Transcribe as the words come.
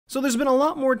So there's been a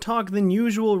lot more talk than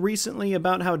usual recently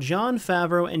about how Jon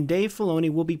Favreau and Dave Filoni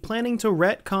will be planning to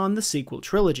retcon the sequel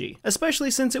trilogy,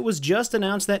 especially since it was just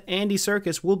announced that Andy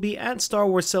Serkis will be at Star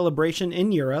Wars Celebration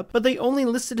in Europe, but they only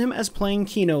listed him as playing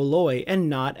Kino Loy and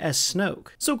not as Snoke.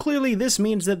 So clearly this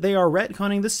means that they are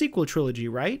retconning the sequel trilogy,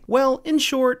 right? Well, in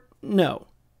short, no.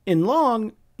 In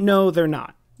long, no, they're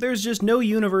not. There's just no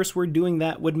universe where doing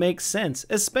that would make sense,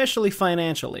 especially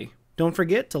financially. Don't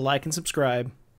forget to like and subscribe.